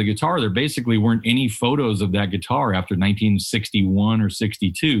happened to the guitar. There basically weren't any photos of that guitar after 1961 or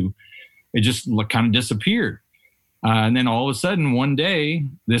 62. It just kind of disappeared. And then all of a sudden, one day,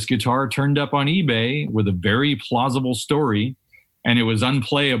 this guitar turned up on eBay with a very plausible story, and it was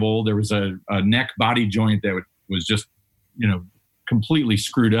unplayable. There was a neck body joint that was just, completely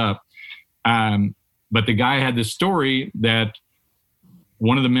screwed up. But the guy had this story that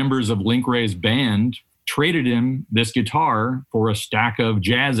one of the members of Link Wray's band traded him this guitar for a stack of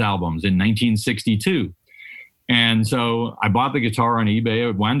jazz albums in 1962. And so I bought the guitar on eBay.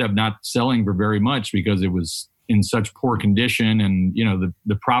 It wound up not selling for very much because it was in such poor condition. And,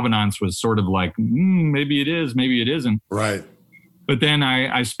 the provenance was sort of like, maybe it is, maybe it isn't. Right. But then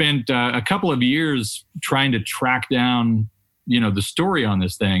I spent a couple of years trying to track down, the story on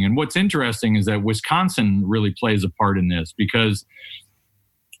this thing. And what's interesting is that Wisconsin really plays a part in this because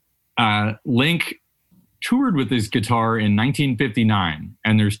Link toured with this guitar in 1959.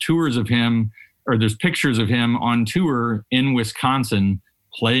 And there's tours of him, or there's pictures of him on tour in Wisconsin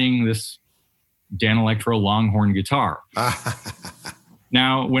playing this Danelectro Longhorn guitar.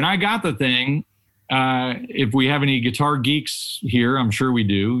 Now, when I got the thing, if we have any guitar geeks here, I'm sure we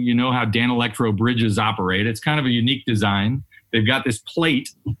do, you know how Danelectro bridges operate. It's kind of a unique design. They've got this plate,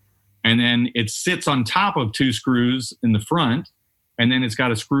 and then it sits on top of two screws in the front, and then it's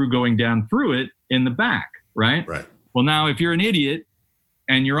got a screw going down through it in the back, right? Right. Well, now, if you're an idiot,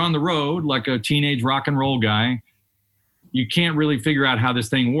 and you're on the road like a teenage rock and roll guy, you can't really figure out how this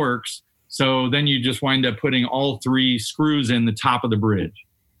thing works. So then you just wind up putting all three screws in the top of the bridge.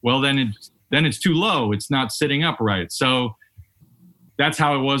 Well, then it's too low. It's not sitting upright. So that's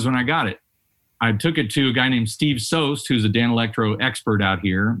how it was when I got it. I took it to a guy named Steve Soest, who's a Danelectro expert out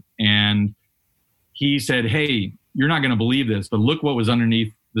here. And he said, hey, you're not going to believe this, but look what was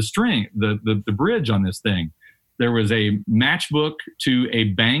underneath the string, the bridge on this thing. There was a matchbook to a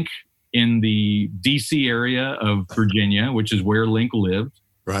bank in the D.C. area of Virginia, which is where Link lived.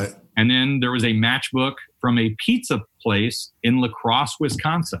 Right. And then there was a matchbook from a pizza place in La Crosse,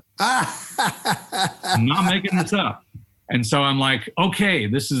 Wisconsin. I'm not making this up. And so I'm like, okay,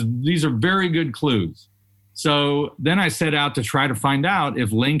 these are very good clues. So then I set out to try to find out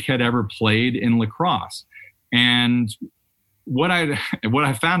if Link had ever played in La Crosse. And what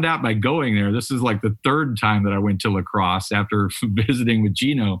I found out by going there, this is like the third time that I went to La Crosse after visiting with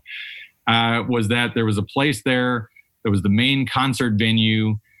Gino, was that there was a place there that was the main concert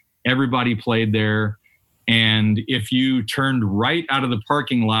venue. Everybody played there. And if you turned right out of the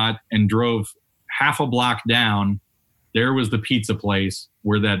parking lot and drove half a block down, there was the pizza place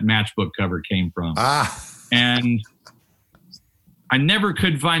where that matchbook cover came from. And I never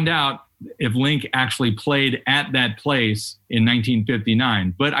could find out if Link actually played at that place in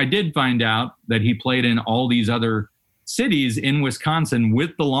 1959. But I did find out that he played in all these other cities in Wisconsin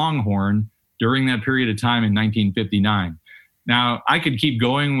with the Longhorn during that period of time in 1959. Now, I could keep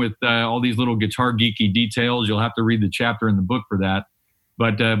going with all these little guitar geeky details. You'll have to read the chapter in the book for that.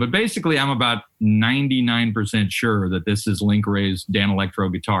 But basically, I'm about 99% sure that this is Link Wray's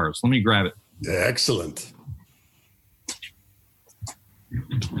Danelectro guitar. So let me grab it. Excellent.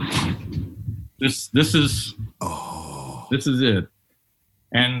 This is it.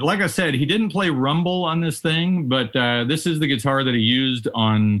 And like I said, he didn't play rumble on this thing, but this is the guitar that he used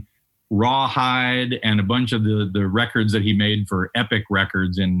on Rawhide and a bunch of the records that he made for Epic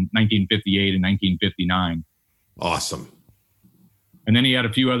Records in 1958 and 1959. Awesome. And then he had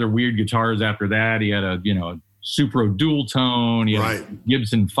a few other weird guitars after that. He had a Supro dual tone. He had a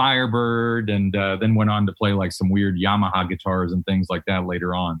Gibson Firebird, and then went on to play like some weird Yamaha guitars and things like that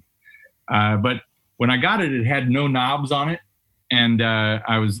later on. But when I got it, it had no knobs on it. And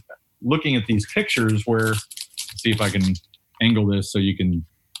I was looking at these pictures where, let's see if I can angle this so you can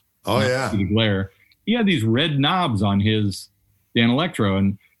see the glare. He had these red knobs on his Danelectro,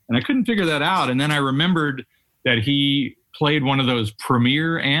 and I couldn't figure that out. And then I remembered that he played one of those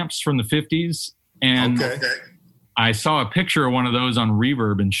Premier amps from the 50s. And I saw a picture of one of those on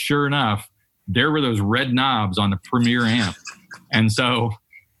Reverb, and sure enough, there were those red knobs on the Premier amp. And so,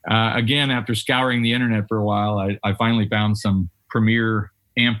 again, after scouring the internet for a while, I finally found some Premier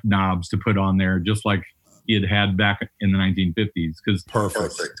amp knobs to put on there, just like he had back in the 1950s. Because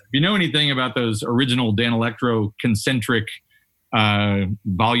perfect. If you know anything about those original Danelectro concentric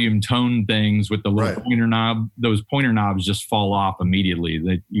volume tone things with the little pointer knob, those pointer knobs just fall off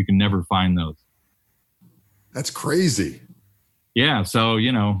immediately. You can never find those. That's crazy. Yeah, so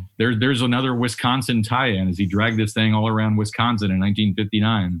there's another Wisconsin tie-in as he dragged this thing all around Wisconsin in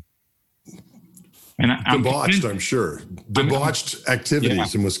 1959. And debauched, I'm sure. Debauched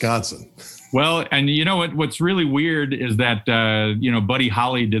activities in Wisconsin. Well, and you know what's really weird is that Buddy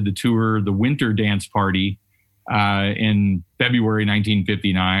Holly did the tour, the Winter Dance Party, in February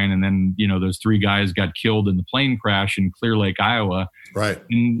 1959, and then those three guys got killed in the plane crash in Clear Lake, Iowa. Right.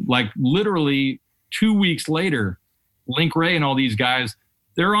 And like literally 2 weeks later, Link Wray and all these guys,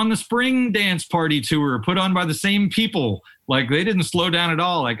 they're on the Spring Dance Party tour put on by the same people. Like, they didn't slow down at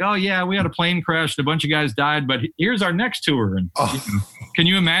all. Like, oh yeah, we had a plane crash and a bunch of guys died, but here's our next tour. And can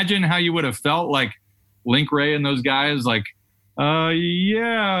you imagine how you would have felt like Link Ray and those guys? Like,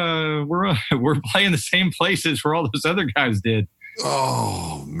 yeah, we're playing the same places where all those other guys did.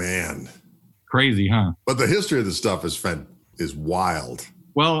 Oh man, crazy, huh? But the history of the stuff is wild.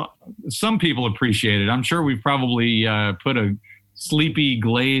 Well, some people appreciate it. I'm sure we've probably put a sleepy,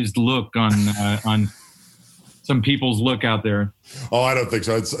 glazed look on some people's look out there. Oh, I don't think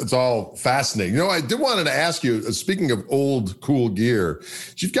so. It's all fascinating. You know, I did wanted to ask you, speaking of old cool gear,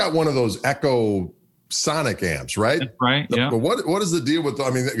 you've got one of those Echo Sonic amps, right? That's right. Yeah. But what is the deal with?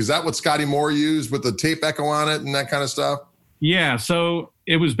 I mean, is that what Scotty Moore used with the tape echo on it and that kind of stuff? Yeah. So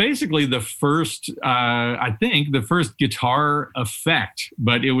it was basically the first, I think, the first guitar effect,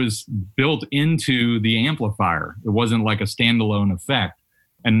 but it was built into the amplifier. It wasn't like a standalone effect.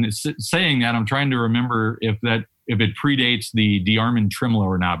 And saying that, I'm trying to remember if it predates the DeArmond tremolo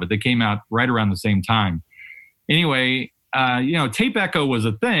or not, but they came out right around the same time. Anyway, tape echo was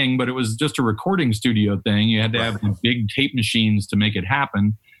a thing, but it was just a recording studio thing. You had to have big tape machines to make it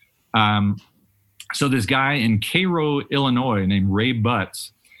happen. So this guy in Cairo, Illinois, named Ray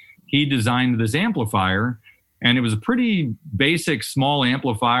Butts, he designed this amplifier, and it was a pretty basic small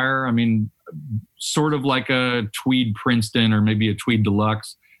amplifier. I mean, sort of like a Tweed Princeton or maybe a Tweed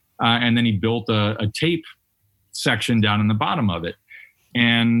Deluxe. And then he built a tape section down in the bottom of it.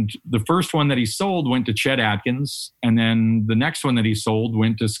 And the first one that he sold went to Chet Atkins. And then the next one that he sold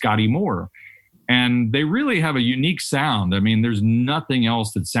went to Scotty Moore. And they really have a unique sound. I mean, there's nothing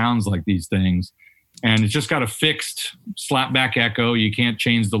else that sounds like these things. And it's just got a fixed slapback echo. You can't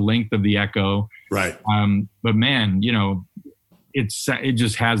change the length of the echo. Right. But man, it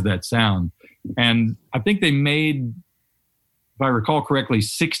just has that sound. And I think they made, if I recall correctly,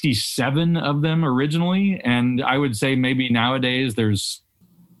 67 of them originally. And I would say maybe nowadays there's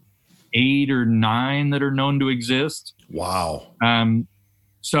 8 or 9 that are known to exist. Wow.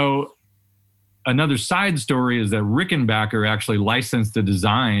 So another side story is that Rickenbacker actually licensed the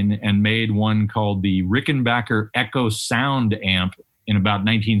design and made one called the Rickenbacker Echo Sound Amp in about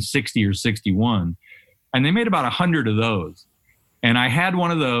 1960 or 61. And they made about 100 of those. And I had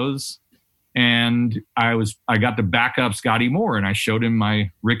one of those. And I got to back up Scotty Moore, and I showed him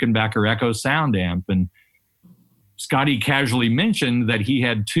my Rickenbacker Echo Sound Amp. And Scotty casually mentioned that he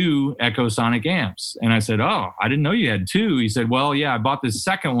had 2 Echo Sonic amps. And I said, "Oh, I didn't know you had 2. He said, "Well, yeah, I bought this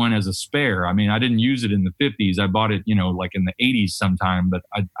second one as a spare. I mean, I didn't use it in the 50s. I bought it, like in the 80s sometime, but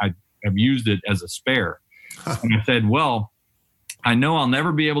I have used it as a spare." And I said, "Well, I know I'll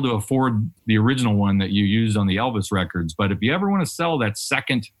never be able to afford the original one that you used on the Elvis records, but if you ever want to sell that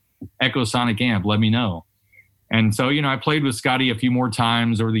second Echo Sonic amp, let me know." And so, I played with Scotty a few more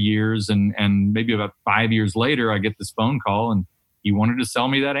times over the years, and maybe about 5 years later, I get this phone call, and he wanted to sell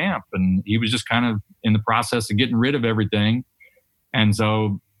me that amp. And he was just kind of in the process of getting rid of everything. And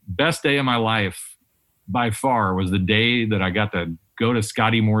so best day of my life by far was the day that I got to go to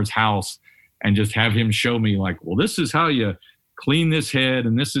Scotty Moore's house and just have him show me, like, well, this is how you clean this head,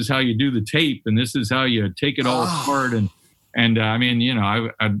 and this is how you do the tape, and this is how you take it all apart. And I mean,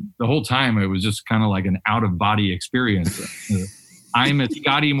 the whole time it was just kind of like an out-of-body experience. I'm at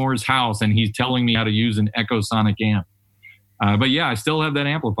Scotty Moore's house, and he's telling me how to use an Echo Sonic amp. But yeah, I still have that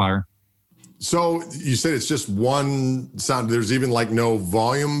amplifier. So you said it's just one sound. There's even like no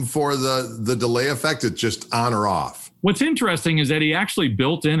volume for the delay effect. It's just on or off. What's interesting is that he actually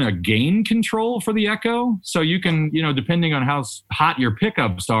built in a gain control for the Echo. So you can, depending on how hot your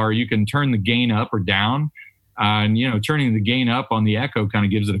pickups are, you can turn the gain up or down. And, turning the gain up on the Echo kind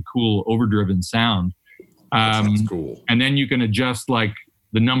of gives it a cool overdriven sound. That's cool. And then you can adjust like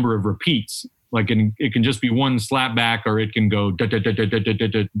the number of repeats. Like it can just be one slapback, or it can go,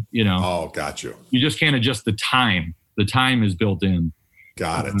 Oh, got you. You just can't adjust the time. The time is built in.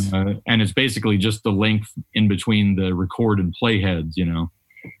 Got it. And it's basically just the length in between the record and play heads,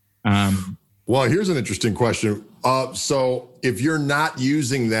 Well, here's an interesting question. So if you're not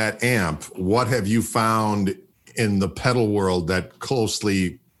using that amp, what have you found in the pedal world that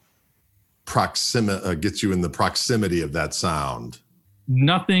closely gets you in the proximity of that sound?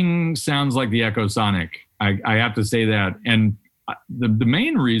 Nothing sounds like the Echo Sonic. I have to say that. And the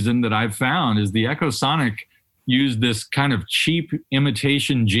main reason that I've found is the Echo Sonic used this kind of cheap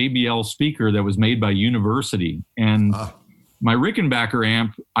imitation JBL speaker that was made by University. And my Rickenbacker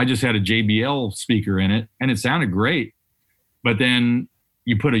amp, I just had a JBL speaker in it, and it sounded great. But then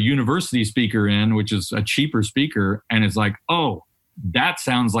you put a University speaker in, which is a cheaper speaker, and it's like, oh, that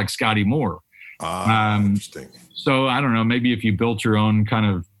sounds like Scotty Moore. Interesting. So I don't know, maybe if you built your own kind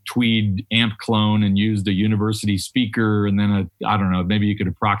of Tweed amp clone and used a University speaker, and then I don't know, maybe you could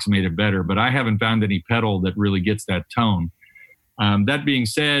approximate it better. But I haven't found any pedal that really gets that tone. That being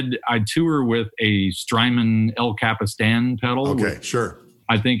said, I tour with a Strymon El Capistan pedal. Okay, sure.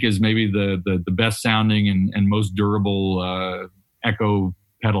 I think is maybe the best sounding and most durable echo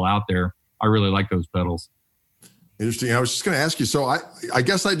pedal out there. I really like those pedals. Interesting. I was just going to ask you. So I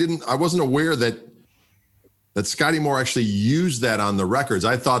guess I wasn't aware that Scotty Moore actually used that on the records.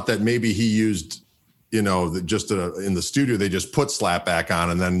 I thought that maybe he used, in the studio, they just put Slapback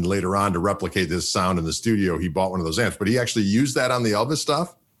on, and then later on to replicate this sound in the studio, he bought one of those amps. But he actually used that on the Elvis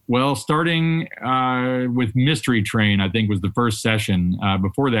stuff? Well, starting with Mystery Train, I think was the first session.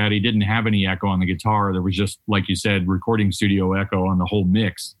 Before that, he didn't have any echo on the guitar. There was just, like you said, recording studio echo on the whole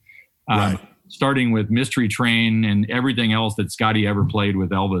mix. Right. Starting with Mystery Train and everything else that Scotty ever played with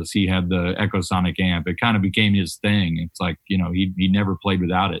Elvis, he had the Echosonic amp. It kind of became his thing. It's like, he never played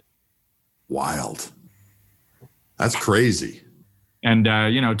without it. Wild. That's crazy. And,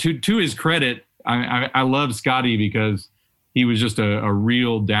 to his credit, I love Scotty because he was just a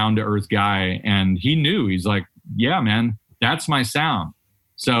real down-to-earth guy. And he knew, he's like, yeah, man, that's my sound.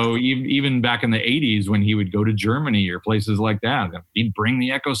 So even back in the 80s when he would go to Germany or places like that, he'd bring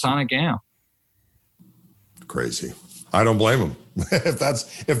the Echosonic amp. Crazy. I don't blame him. If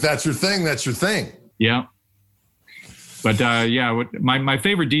that's your thing, that's your thing. Yeah. But my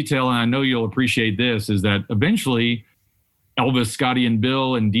favorite detail, and I know you'll appreciate this, is that eventually Elvis, Scotty, and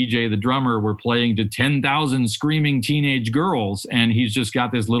Bill and DJ the drummer were playing to 10,000 screaming teenage girls, and he's just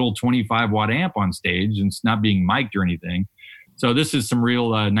got this little 25-watt amp on stage, and it's not being mic'd or anything. So this is some real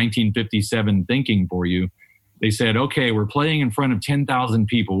 1957 thinking for you. They said, okay, we're playing in front of 10,000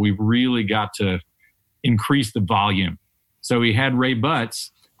 people. We've really got to increase the volume. So he had Ray Butts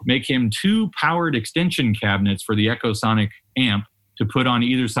make him 2 powered extension cabinets for the Echosonic amp to put on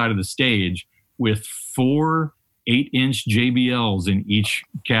either side of the stage with 4 8-inch JBLs in each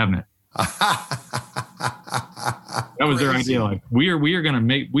cabinet. That was their idea. Like we are going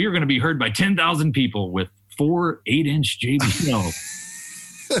to be heard by 10,000 people with 4 8-inch JBLs.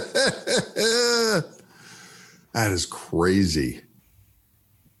 That is crazy.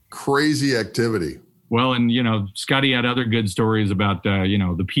 Crazy activity. Well, and, Scotty had other good stories about,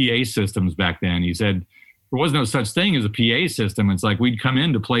 the PA systems back then. He said there was no such thing as a PA system. It's like we'd come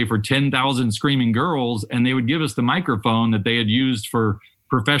in to play for 10,000 screaming girls, and they would give us the microphone that they had used for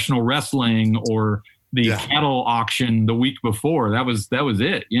professional wrestling or the cattle auction the week before. That was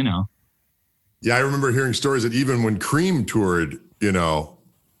it, Yeah, I remember hearing stories that even when Cream toured,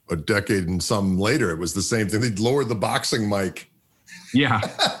 a decade and some later, it was the same thing. They'd lower the boxing mic. Yeah,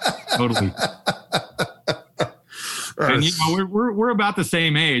 totally. And we're about the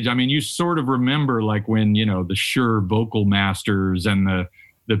same age. I mean, you sort of remember like when the Shure Vocal Masters and the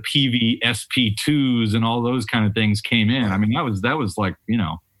PV SP2s and all those kind of things came in. I mean, that was like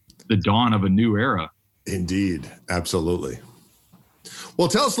the dawn of a new era. Indeed, absolutely. Well,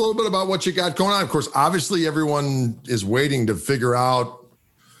 tell us a little bit about what you got going on. Of course, obviously, everyone is waiting to figure out.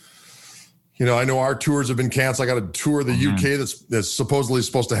 I know our tours have been canceled. I got a tour of the UK that's supposedly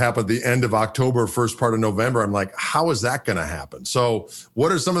supposed to happen at the end of October, first part of November. I'm like, how is that going to happen? So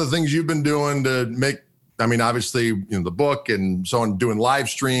what are some of the things you've been doing to make, obviously, the book and so on, doing live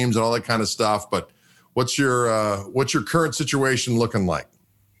streams and all that kind of stuff. But what's your current situation looking like?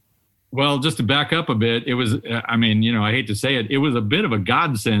 Well, just to back up a bit, it was, I hate to say it, it was a bit of a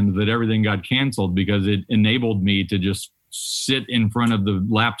godsend that everything got canceled because it enabled me to just sit in front of the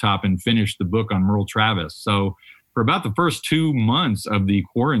laptop and finish the book on Merle Travis. So for about the first 2 months of the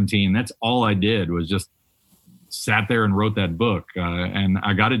quarantine, that's all I did was just sat there and wrote that book. And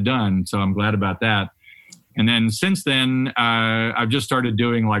I got it done. So I'm glad about that. And then since then, I've just started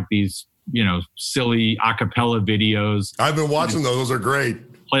doing like these, silly a cappella videos. I've been watching those. Those are great.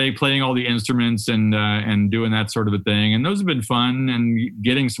 Playing all the instruments and doing that sort of a thing. And those have been fun and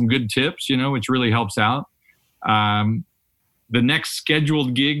getting some good tips, which really helps out. The next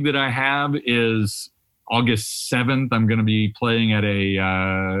scheduled gig that I have is August 7th. I'm going to be playing at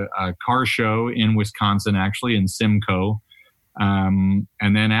a car show in Wisconsin, actually, in Simcoe. And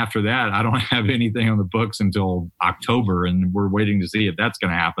then after that, I don't have anything on the books until October, and we're waiting to see if that's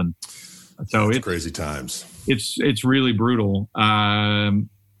going to happen. So it's crazy times. It's really brutal.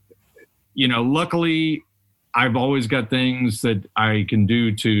 Luckily, I've always got things that I can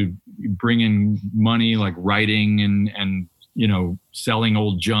do to bring in money, like writing and selling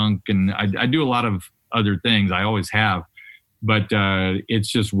old junk. And I do a lot of other things. I always have. But it's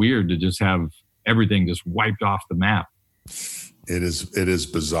just weird to just have everything just wiped off the map. It is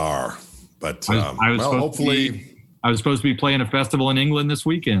bizarre. But I was supposed to be playing a festival in England this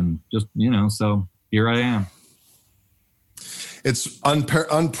weekend. Just, so here I am. it's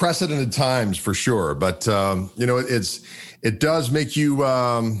unprecedented times for sure. But, it does make you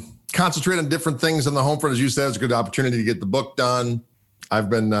concentrate on different things on the home front. As you said, it's a good opportunity to get the book done. I've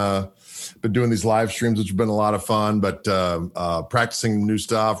been doing these live streams, which have been a lot of fun, but practicing new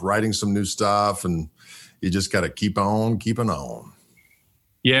stuff, writing some new stuff, and you just got to keep on keeping on.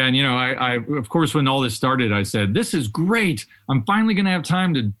 Yeah. And, I of course, when all this started, I said, this is great. I'm finally going to have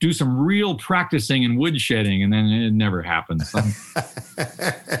time to do some real practicing and woodshedding. And then it never happened. So,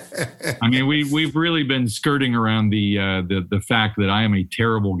 I mean, we've really been skirting around the fact that I am a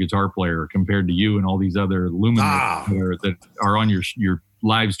terrible guitar player compared to you and all these other luminaries that are on your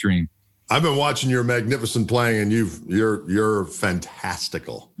live stream. I've been watching your magnificent playing, and you're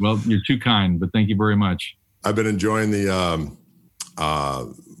fantastical. Well, you're too kind, but thank you very much. I've been enjoying the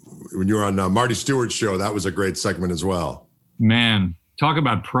when you were on Marty Stewart's show. That was a great segment as well. Man, talk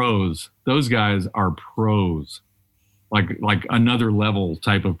about pros. Those guys are pros, like another level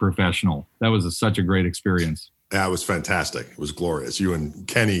type of professional. That was such a great experience. Yeah, it was fantastic. It was glorious. You and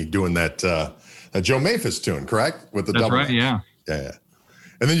Kenny doing that Joe Maphis tune, correct? With the That's double right, neck. Yeah.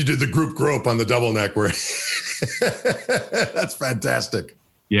 And then you did the group grope on the double neck where that's fantastic.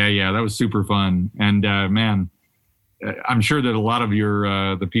 Yeah, that was super fun. And man, I'm sure that a lot of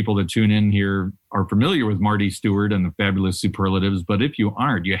the people that tune in here are familiar with Marty Stewart and the Fabulous Superlatives. But if you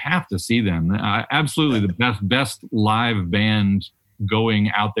aren't, you have to see them. Absolutely the best live band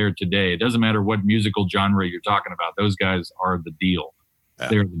going out there today. It doesn't matter what musical genre you're talking about. Those guys are the deal. Yeah.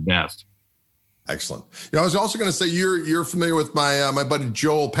 They're the best. Excellent. I was also going to say you're familiar with my buddy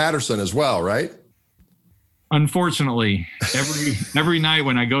Joel Patterson as well, right? Unfortunately, every night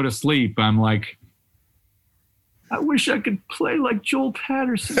when I go to sleep, I'm like, I wish I could play like Joel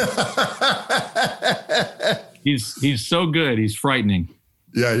Patterson. He's so good. He's frightening.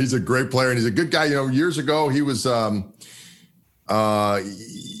 Yeah, he's a great player, and he's a good guy. Years ago he was,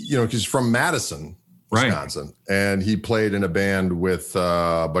 he's from Madison, Wisconsin, right. And he played in a band with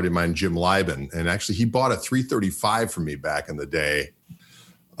a buddy of mine, Jim Lieben, and actually he bought a 335 from me back in the day.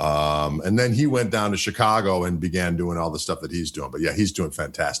 And then he went down to Chicago and began doing all the stuff that he's doing. But yeah, he's doing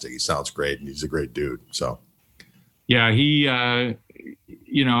fantastic. He sounds great, and he's a great dude. So. Yeah, he, I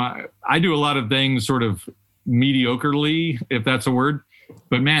do a lot of things sort of mediocrely, if that's a word.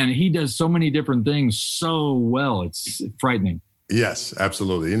 But man, he does so many different things so well. It's frightening. Yes,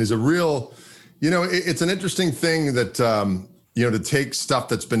 absolutely. And he's a real, it's an interesting thing that, to take stuff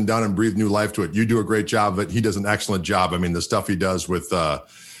that's been done and breathe new life to it. You do a great job of it. He does an excellent job. I mean, the stuff he does with, doing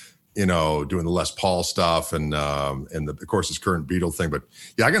the Les Paul stuff and of course, his current Beatle thing. But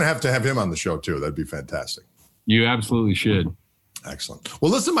yeah, I'm going to have him on the show too. That'd be fantastic. You absolutely should. Excellent.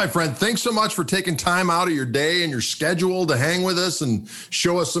 Well, listen, my friend, thanks so much for taking time out of your day and your schedule to hang with us and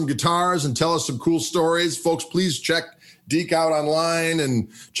show us some guitars and tell us some cool stories. Folks, please check Deke out online and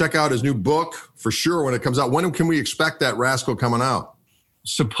check out his new book for sure when it comes out. When can we expect that rascal coming out?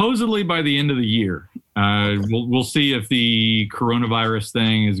 Supposedly by the end of the year. Okay. We'll see if the coronavirus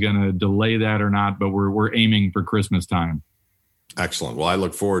thing is going to delay that or not, but we're aiming for Christmas time. Excellent. Well, I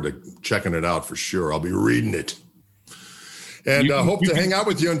look forward to checking it out for sure. I'll be reading it. And hope to hang out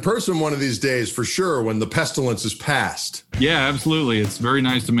with you in person one of these days for sure when the pestilence is past. Yeah, absolutely. It's very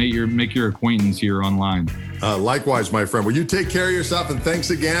nice to make your acquaintance here online. Likewise, my friend. Well, you take care of yourself, and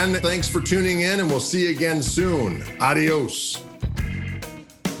thanks again. Thanks for tuning in, and we'll see you again soon. Adios.